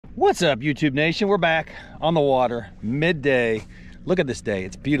What's up, YouTube Nation? We're back on the water, midday. Look at this day,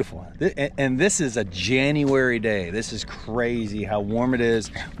 it's beautiful. And this is a January day. This is crazy how warm it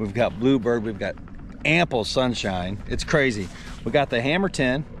is. We've got bluebird, we've got ample sunshine. It's crazy. We got the Hammer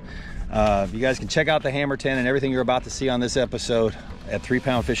 10. You guys can check out the Hammer 10 and everything you're about to see on this episode at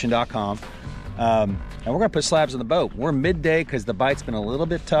 3poundfishing.com. And we're gonna put slabs in the boat. We're midday because the bite's been a little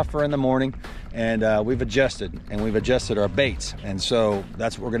bit tougher in the morning, and we've adjusted our baits. And so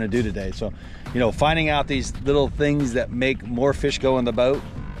that's what we're gonna do today. So, you know, finding out these little things that make more fish go in the boat,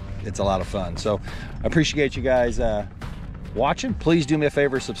 it's a lot of fun. So I appreciate you guys watching. Please do me a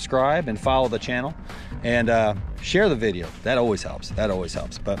favor, subscribe and follow the channel, and share the video. That always helps.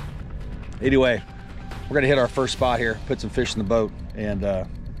 But anyway, we're gonna hit our first spot here, put some fish in the boat, and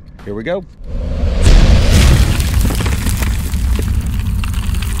here we go.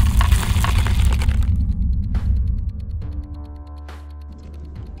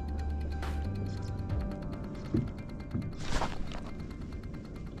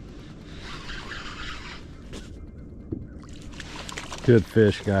 Good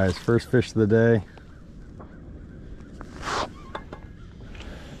fish, guys. First fish of the day.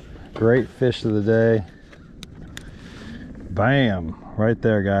 Great fish of the day. Bam, right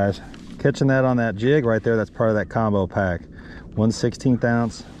there, guys. Catching that on that jig right there, that's part of that combo pack. 1/16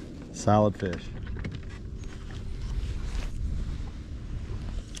 ounce, solid fish.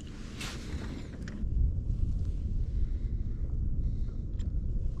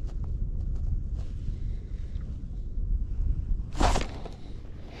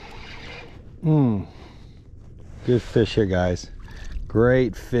 Good fish here, guys.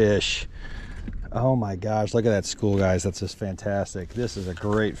 Great fish. Oh my gosh, look at that school, guys. That's just fantastic. This is a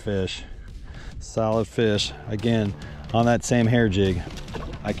great fish. Solid fish. Again, on that same hair jig.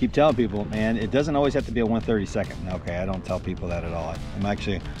 I keep telling people, man, it doesn't always have to be a 1/32. Okay, I don't tell people that at all. I'm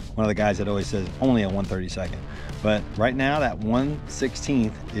actually one of the guys that always says only a 1/32. But right now, that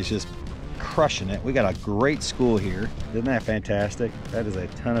 1/16 is just crushing it. We got a great school here. Isn't that fantastic? That is a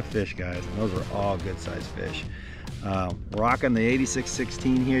ton of fish, guys, and those are all good sized fish. Rocking the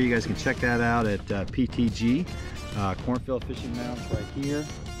 8616 here. You guys can check that out at PTG, Cornfield Fishing Mounts right here.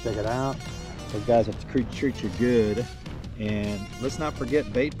 Check it out. Those guys will treat you good. And let's not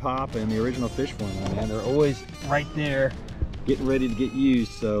forget Bait Pop and the original fish formula, man. They're always right there getting ready to get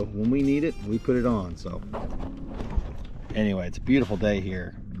used. So when we need it, we put it on. So anyway, it's a beautiful day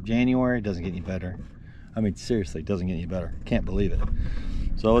here. January doesn't get any better. I mean, seriously, it doesn't get any better. Can't believe it.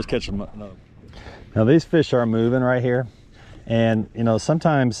 So let's catch them. No. Now these fish are moving right here, and you know,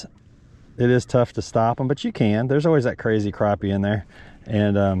 sometimes it is tough to stop them, but you can. There's always that crazy crappie in there,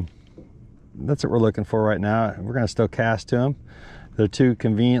 and that's what we're looking for right now. We're going to still cast to them. They're too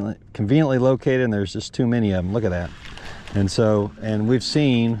conveniently located, and there's just too many of them. Look at that. And we've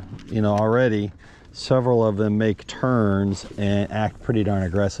seen, you know, already several of them make turns and act pretty darn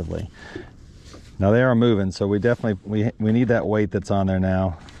aggressively. Now they are moving, so we definitely we need that weight that's on there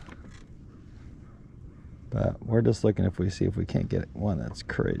now. But we're just looking if we see if we can't get one that's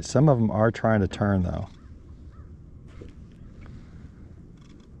crazy. Some of them are trying to turn though.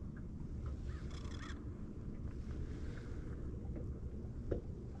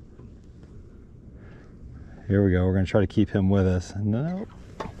 Here we go. We're going to try to keep him with us. No.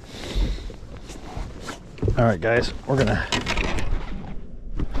 All right, guys. We're going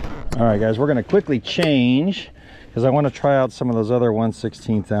to quickly change because I want to try out some of those other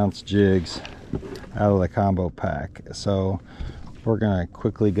 1/16 ounce jigs out of the combo pack. So we're going to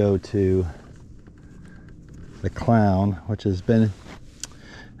quickly go to the Clown, which has been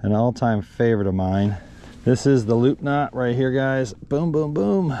an all-time favorite of mine. This is the loop knot right here, guys. Boom, boom,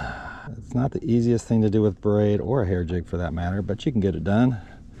 boom. It's not the easiest thing to do with braid or a hair jig for that matter, but you can get it done.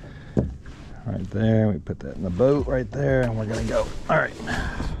 Right there, we put that in the boat right there, and we're gonna go. All right.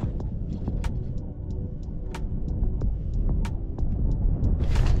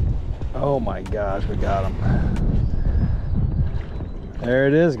 Oh my gosh, we got him. There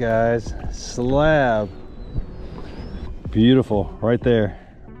it is, guys. Slab. Beautiful, right there.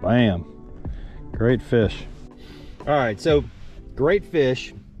 Bam. Great fish. All right, so great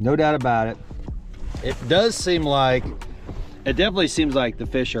fish, no doubt about it. It definitely seems like the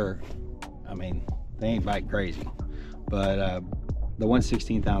fish are, I mean, they ain't bite crazy, but the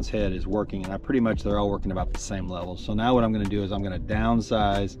 1/16 ounce head is working, and they're all working about the same level. So now what I'm going to do is I'm going to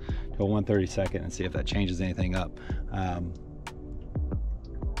downsize to a 1/32 and see if that changes anything up.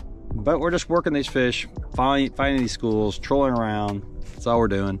 But we're just working these fish, finding these schools, trolling around. That's all we're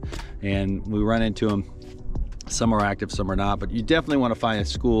doing, and we run into them. Some are active, some are not, but you definitely want to find a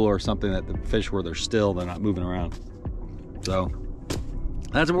school or something that the fish where they're still, they're not moving around. So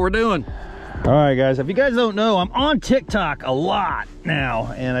That's what we're doing. All right, guys, if you guys don't know, I'm on TikTok a lot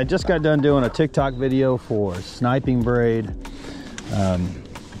now, and I just got done doing a TikTok video for sniping braid.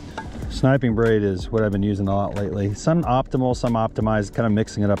 Sniping braid is what I've been using a lot lately. Some optimal, some optimized, kind of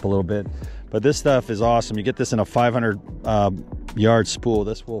mixing it up a little bit. But this stuff is awesome. You get this in a 500 yard spool.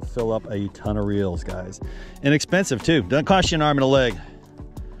 This will fill up a ton of reels, guys. Inexpensive too. Doesn't cost you an arm and a leg.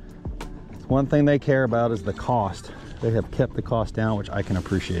 One thing they care about is the cost. They have kept the cost down, which I can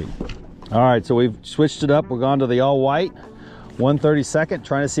appreciate. All right, so we've switched it up. We're gone to the all white, 1/32,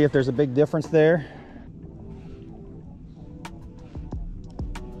 trying to see if there's a big difference there.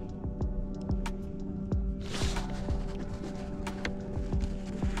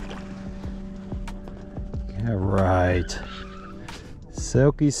 All right,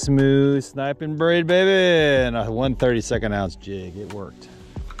 silky smooth sniping braid, baby, and a 1/32 ounce jig. It worked.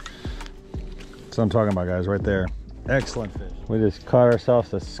 That's what I'm talking about, guys, right there. Excellent fish. We just caught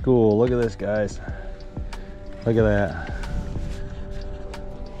ourselves a school. Look at this, guys. Look at that.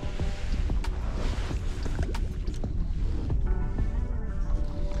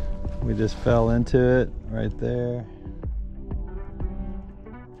 We just fell into it right there.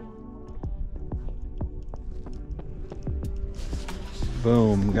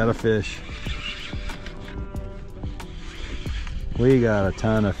 Boom, got a fish. We got a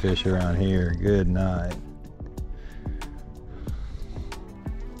ton of fish around here. Good night.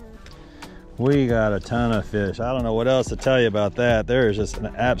 We got a ton of fish. I don't know what else to tell you about that. There is just an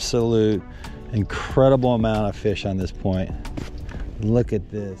absolute incredible amount of fish on this point. Look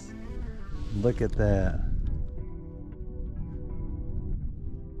at this. Look at that.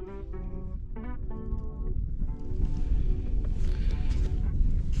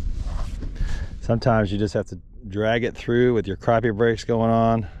 Sometimes you just have to drag it through with your crappie brakes going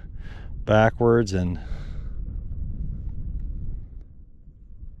on backwards, and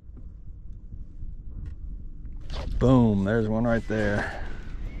boom, there's one right there.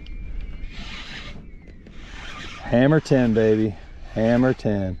 Hammer 10, baby. Hammer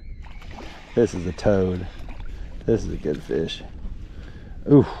 10. This is a toad. This is a good fish.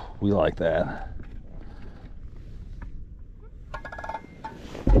 Ooh, we like that.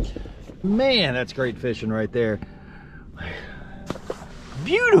 Man, that's great fishing right there.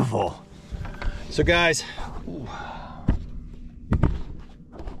 Beautiful. So guys,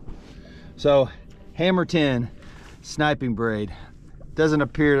 so Hammer 10 sniping braid. Doesn't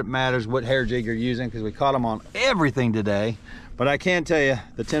appear it matters what hair jig you're using, because we caught them on everything today. But I can tell you,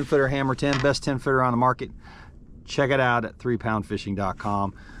 the 10-footer Hammer 10, best 10-footer on the market. Check it out at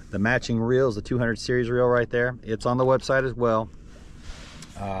 3poundfishing.com. The matching reel is the 200 series reel right there. It's on the website as well.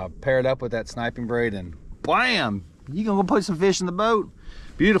 Pair it up with that sniping braid and bam, you can go put some fish in the boat.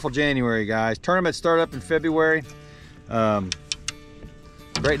 Beautiful January, guys. Tournament start up in February.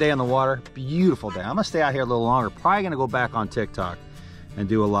 Great day on the water. Beautiful day. I'm gonna stay out here a little longer. Probably gonna go back on TikTok and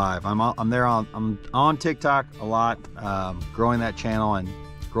do a live. I'm on TikTok a lot, growing that channel and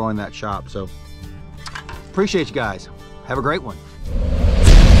growing that shop. So appreciate you guys. Have a great one.